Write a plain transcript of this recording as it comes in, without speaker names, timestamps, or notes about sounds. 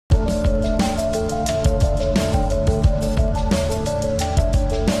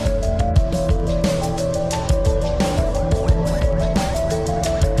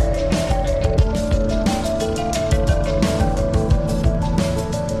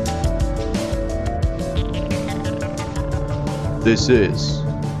This is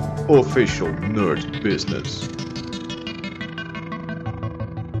Official Nerd Business.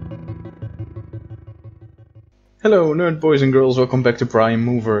 Hello nerd boys and girls, welcome back to Prime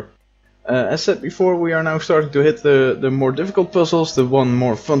Mover. As said before, we are now starting to hit the more difficult puzzles, the one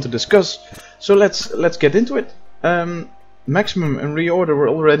more fun to discuss. So let's get into it. Maximum and reorder were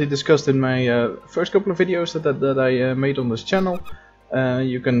already discussed in my first couple of videos that I made on this channel.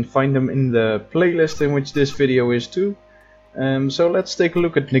 You can find them in the playlist in which this video is too. So let's take a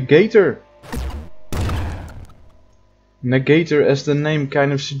look at Negator. Negator, as the name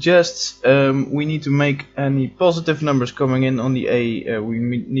kind of suggests, we need to make any positive numbers coming in on the A, we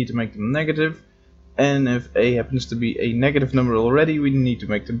need to make them negative. And if A happens to be a negative number already, we need to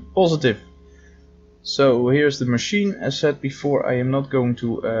make them positive. So here's the machine. As said before, I am not going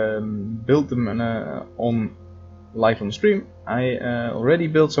to build them on live on stream. I already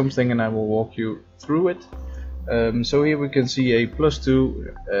built something and I will walk you through it. So here we can see a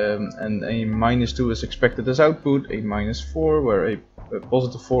 +2 and a -2 is expected as output, a -4 where a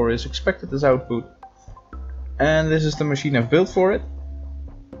 +4 is expected as output. And this is the machine I've built for it.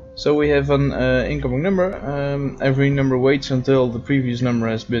 So we have an incoming number. Every number waits until the previous number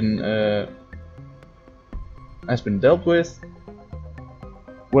has been dealt with.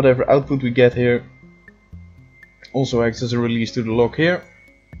 Whatever output we get here also acts as a release to the log here.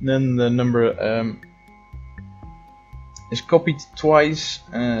 Then the number is copied twice,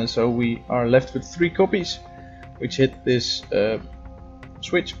 so we are left with 3 copies which hit this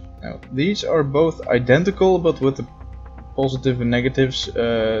switch. Now these are both identical but with the positive and negatives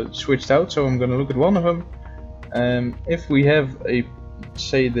switched out, so I'm going to look at one of them. If we have a,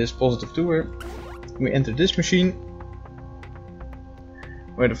 say, this +2 here, we enter this machine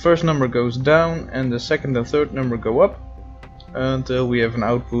where the first number goes down and the second and third number go up until we have an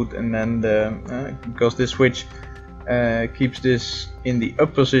output, and then because this switch keeps this in the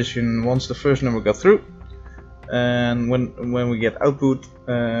up position once the first number got through, and when we get output,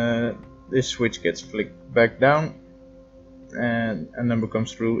 this switch gets flicked back down and a number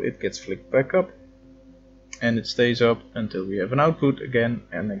comes through, it gets flicked back up and it stays up until we have an output again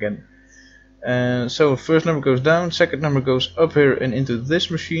and again. So first number goes down, second number goes up here and into this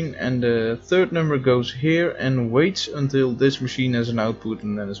machine, and the third number goes here and waits until this machine has an output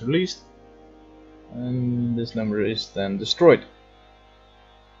and then is released. And this number is then destroyed.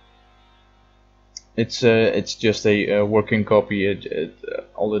 It's just a working copy.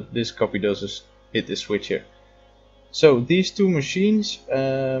 All that this copy does is hit this switch here. So these two machines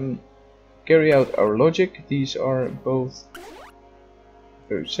carry out our logic. These are both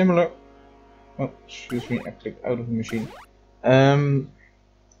very similar. Oh, excuse me, I clicked out of the machine.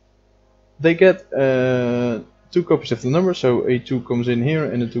 They get 2 copies of the number, so a 2 comes in here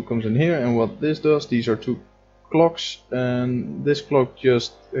and a 2 comes in here, and what this does, these are 2 clocks, and this clock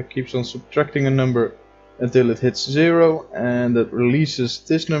just keeps on subtracting a number until it hits 0, and that releases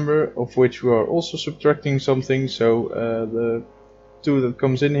this number, of which we are also subtracting something. So the 2 that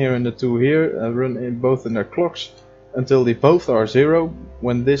comes in here and the 2 here run both in their clocks until they both are 0.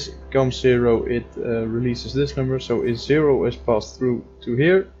 When this comes 0, it releases this number, so if 0 is passed through to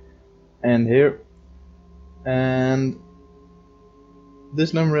here and here, and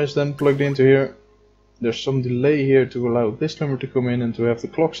this number is then plugged into here. There's some delay here to allow this number to come in and to have the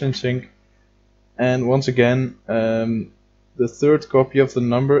clocks in sync, and once again the third copy of the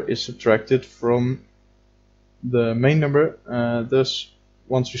number is subtracted from the main number. Thus,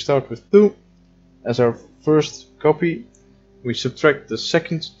 once we start with 2 as our first copy, we subtract the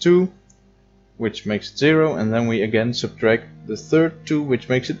second 2, which makes it 0, and then we again subtract the third 2, which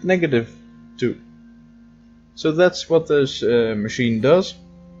makes it -2. So that's what this machine does.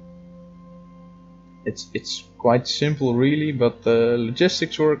 It's quite simple really, but the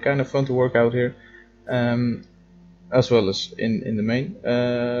logistics were kind of fun to work out here, as well as in the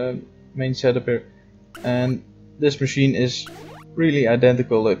main setup here. And this machine is really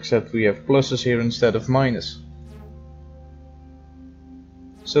identical, except we have pluses here instead of minus.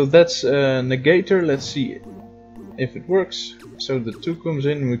 So that's Negator. Let's see if it works. So the 2 comes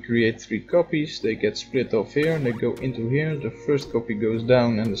in, we create 3 copies, they get split off here and they go into here. The first copy goes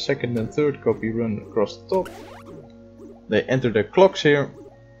down and the second and third copy run across the top. They enter their clocks here.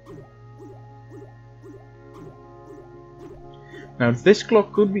 Now this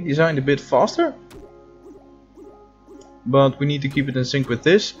clock could be designed a bit faster, but we need to keep it in sync with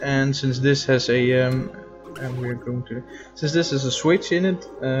this, and since this has a since this has a switch in it,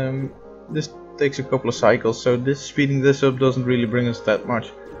 this takes a couple of cycles, so speeding this up doesn't really bring us that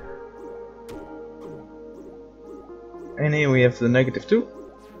much. And here we have the -2,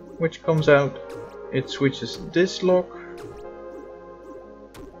 which comes out. It switches this lock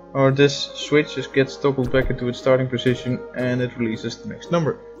or this switch just gets toggled back into its starting position and it releases the next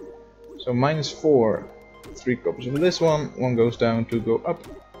number. So -4, 3 copies of this one goes down, 2 go up.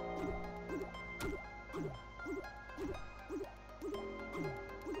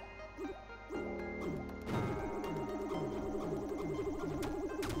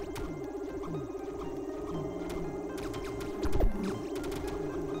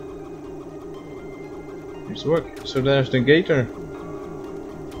 Nice work. So there's the Negator.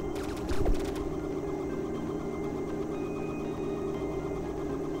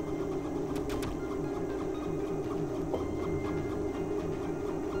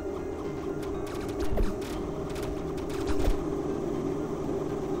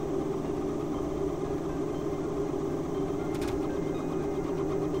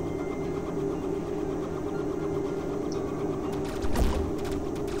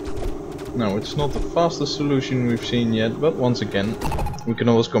 No, it's not the fastest solution we've seen yet, but once again, we can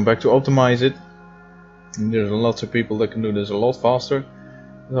always come back to optimize it. And there's lots of people that can do this a lot faster.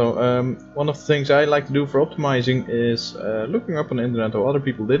 So one of the things I like to do for optimizing is looking up on the internet how other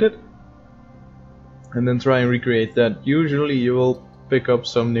people did it, and then try and recreate that. Usually you will pick up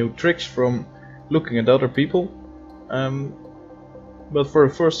some new tricks from looking at other people, but for a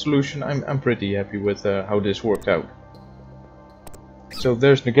first solution I'm pretty happy with how this worked out. So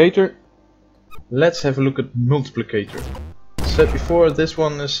there's Negator. Let's have a look at Multiplicator. Said before, this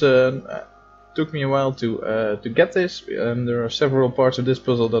one is took me a while to get this, and there are several parts of this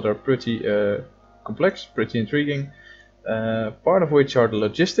puzzle that are pretty complex, pretty intriguing. Part of which are the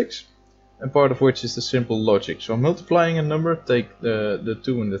logistics, and part of which is the simple logic. So multiplying a number, take the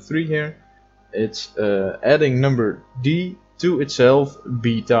 2 and the 3 here, it's adding number d to itself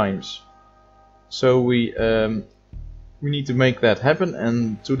b times. So we need to make that happen,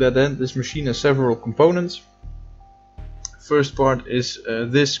 and to that end this machine has several components. First part is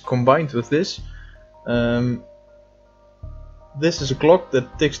this combined with this. This is a clock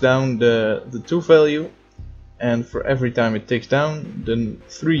that ticks down the 2 value, and for every time it ticks down, the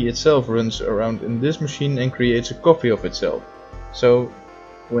 3 itself runs around in this machine and creates a copy of itself. So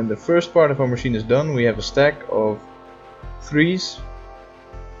when the first part of our machine is done, we have a stack of 3's,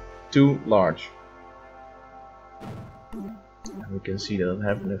 2 large. We can see that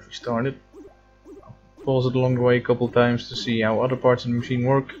happen if we start it. I'll pause it along the way a couple times to see how other parts of the machine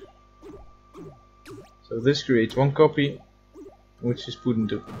work. So this creates 1 copy, which is put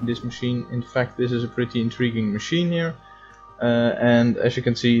into this machine. In fact, this is a pretty intriguing machine here, and as you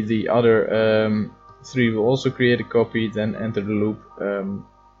can see, the other 3 will also create a copy, then enter the loop.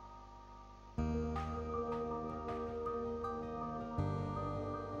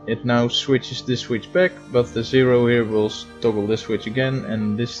 It now switches this switch back, but the 0 here will toggle this switch again,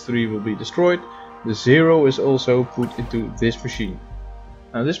 and this 3 will be destroyed. The 0 is also put into this machine.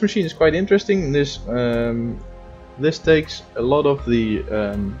 Now this machine is quite interesting. This takes a lot of the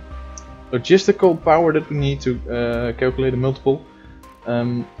logistical power that we need to calculate a multiple.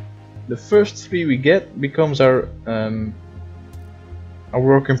 The first 3 we get becomes our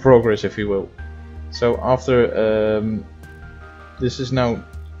work in progress, if you will. So after this is now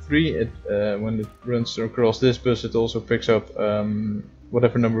 3, when it runs across this bus, it also picks up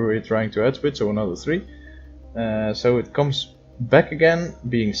whatever number we're trying to add to it, so another 3. So it comes back again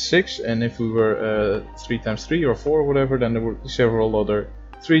being 6, and if we were 3 times 3 or 4 or whatever, then there would be several other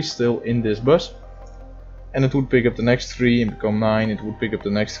 3's still in this bus, and it would pick up the next 3 and become 9, it would pick up the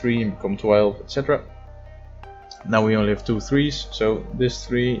next 3 and become 12, etc. Now we only have 2 3's, so this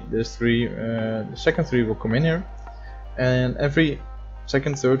 3, the second 3 will come in here, and every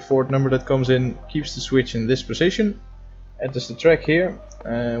second, third, fourth number that comes in keeps the switch in this position, enters the track here.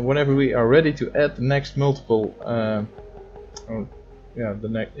 Whenever we are ready to add the next multiple,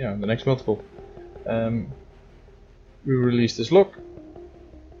 the next multiple, we release this lock,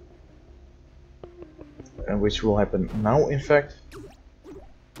 and which will happen now, in fact.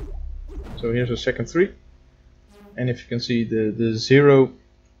 So here's a second 3, and if you can see, the 0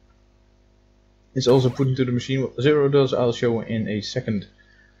 is also put into the machine. What the 0 does, I'll show in a second.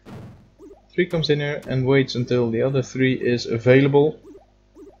 3 comes in here and waits until the other 3 is available,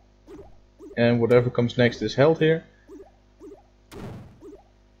 and whatever comes next is held here.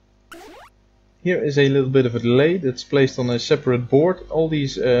 Here is a little bit of a delay that's placed on a separate board. All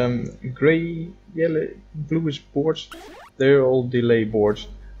these grey, yellow, bluish boards, they're all delay boards.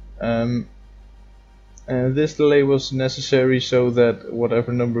 This delay was necessary so that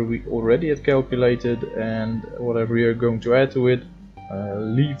whatever number we already had calculated and whatever we are going to add to it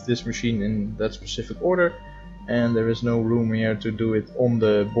leave this machine in that specific order, and there is no room here to do it on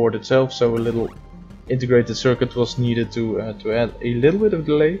the board itself, so a little integrated circuit was needed to add a little bit of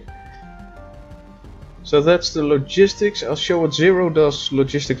delay. So that's the logistics. I'll show what 0 does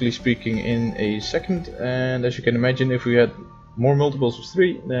logistically speaking in a second, and as you can imagine, if we had more multiples of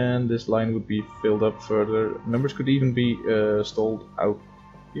 3, then this line would be filled up further. Numbers could even be stalled out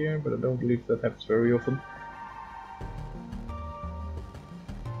here, but I don't believe that happens very often.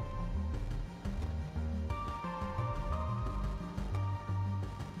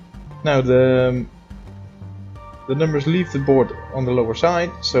 Now the numbers leave the board on the lower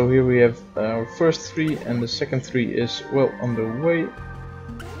side, so here we have our first 3 and the second 3 is well on the way,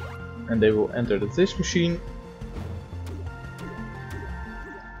 and they will enter this machine.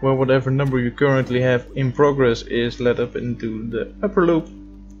 Well, whatever number you currently have in progress is led up into the upper loop,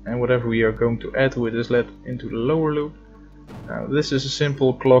 and whatever we are going to add to it is led into the lower loop. Now this is a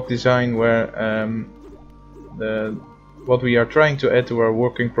simple clock design where what we are trying to add to our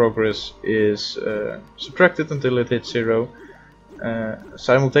work in progress is subtracted until it hits 0.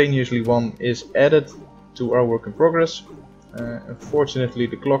 Simultaneously 1 is added to our work in progress. Unfortunately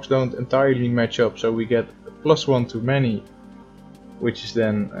the clocks don't entirely match up, so we get a +1 too many, which is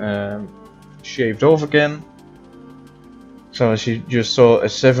then shaved off again. So as you just saw, a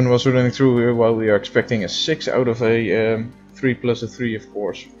 7 was running through here while we are expecting a 6 out of a 3 plus a 3, of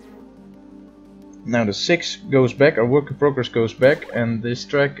course. Now the 6 goes back, our work in progress goes back, and this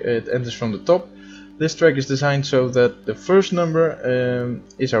track it enters from the top. This track is designed so that the first number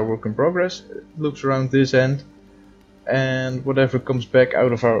is our work in progress. It loops around this end, and whatever comes back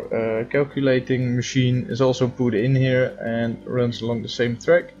out of our calculating machine is also put in here and runs along the same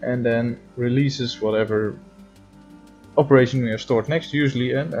track, and then releases whatever operation we have stored next.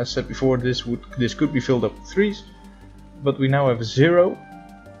 Usually, and as said before, this could be filled up with 3s, but we now have a 0.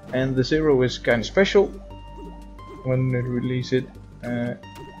 And the 0 is kind of special when we release it.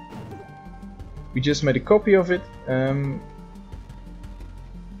 We just made a copy of it.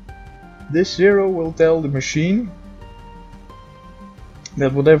 This 0 will tell the machine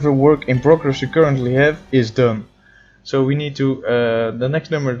that whatever work in progress you currently have is done. So we need to, the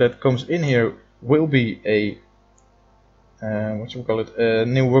next number that comes in here will be a, a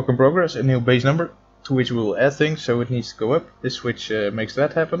new work in progress, a new base number, to which we will add things, so it needs to go up. This switch makes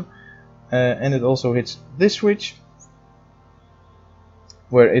that happen, and it also hits this switch,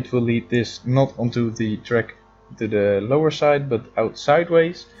 where it will lead this not onto the track to the lower side, but out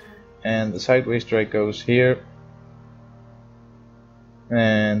sideways, and the sideways track goes here,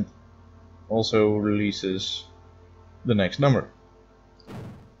 and also releases the next number.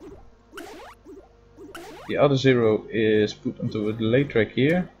 The other 0 is put onto a delay track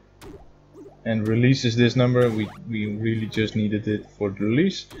here, and releases this number. We really just needed it for the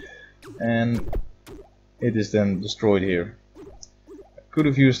release, and it is then destroyed here. I could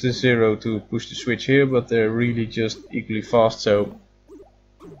have used this 0 to push the switch here, but they're really just equally fast, so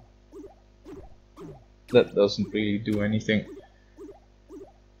that doesn't really do anything.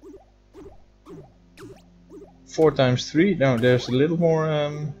 4 times 3, now there's a little more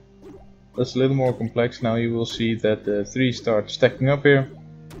that's a little more complex. Now you will see that the 3 start stacking up here.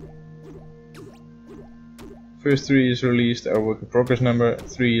 First 3 is released, our work in progress number.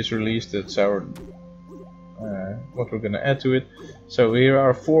 3 is released, that's our what we're gonna add to it. So here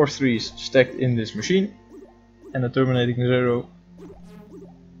are 4 3s stacked in this machine, and a terminating 0.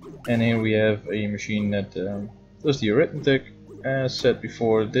 And here we have a machine that does the arithmetic. As said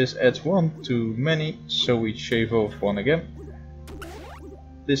before, this adds 1 too many, so we shave off 1 again.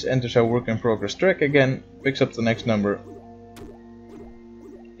 This enters our work in progress track again, picks up the next number,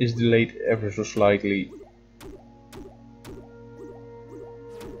 is delayed ever so slightly.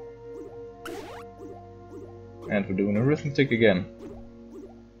 And we're doing arithmetic again.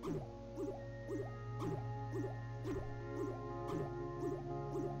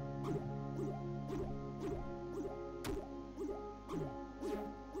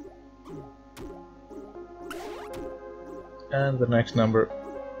 And the next number.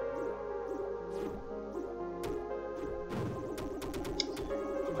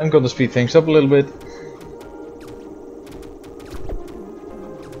 I'm going to speed things up a little bit.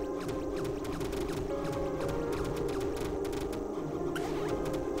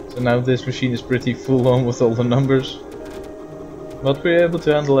 So now this machine is pretty full on with all the numbers, but we're able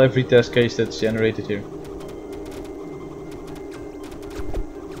to handle every test case that's generated here.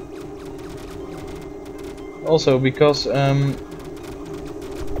 Also, because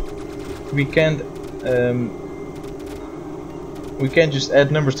we can't just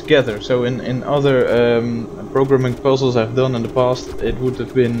add numbers together. So in other programming puzzles I've done in the past, it would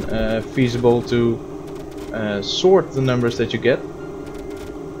have been feasible to sort the numbers that you get.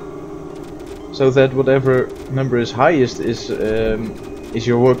 so that whatever number is highest is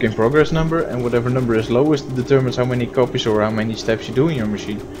your work in progress number, and whatever number is lowest determines how many copies or how many steps you do in your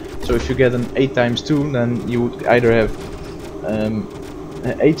machine. So if you get an 8 times 2, then you would either have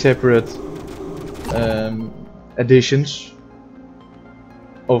 8 separate additions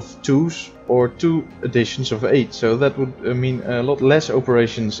of 2s or 2 additions of 8. So that would mean a lot less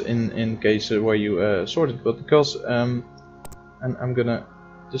operations in case where you sort it. But because and I'm gonna,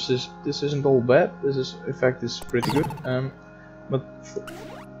 this isn't all bad. This is, in fact, this is pretty good. But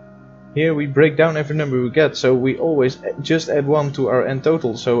here we break down every number we get, so we always just add 1 to our end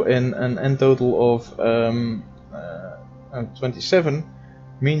total. So in an end total of 27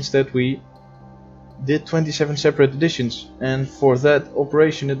 means that we did 27 separate additions, and for that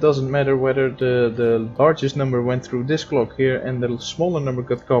operation it doesn't matter whether the largest number went through this clock here and the smaller number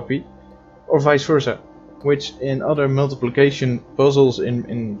got copied, or vice versa, which in other multiplication puzzles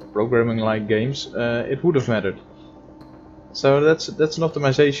in programming like games it would have mattered. So that's an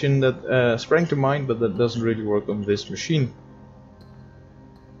optimization that sprang to mind, but that doesn't really work on this machine.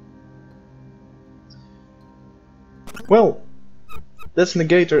 Well, that's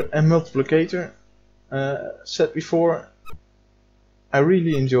Negator and Multiplicator. Said before, I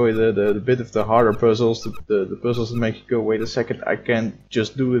really enjoy the bit of the harder puzzles, the puzzles that make you go, wait a second, I can't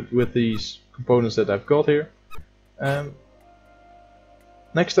just do it with these components that I've got here.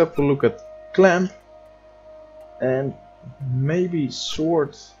 Next up we'll look at clamp and maybe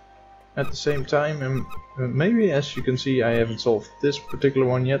sort at the same time, and maybe, as you can see, I haven't solved this particular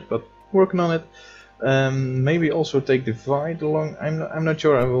one yet, but working on it. Maybe also take divide along. I'm not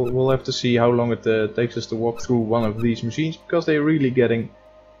sure. We'll have to see how long it takes us to walk through one of these machines, because they're really getting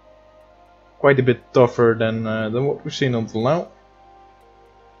quite a bit tougher than what we've seen until now.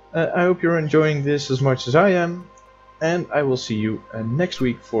 I hope you're enjoying this as much as I am, and I will see you next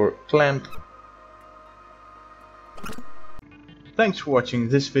week for clamp. Thanks for watching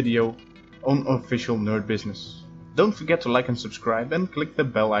this video on Official Nerd Business. Don't forget to like and subscribe and click the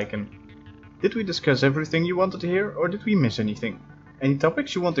bell icon. Did we discuss everything you wanted to hear, or did we miss anything? Any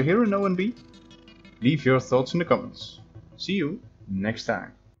topics you want to hear in O&B? Leave your thoughts in the comments. See you next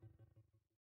time.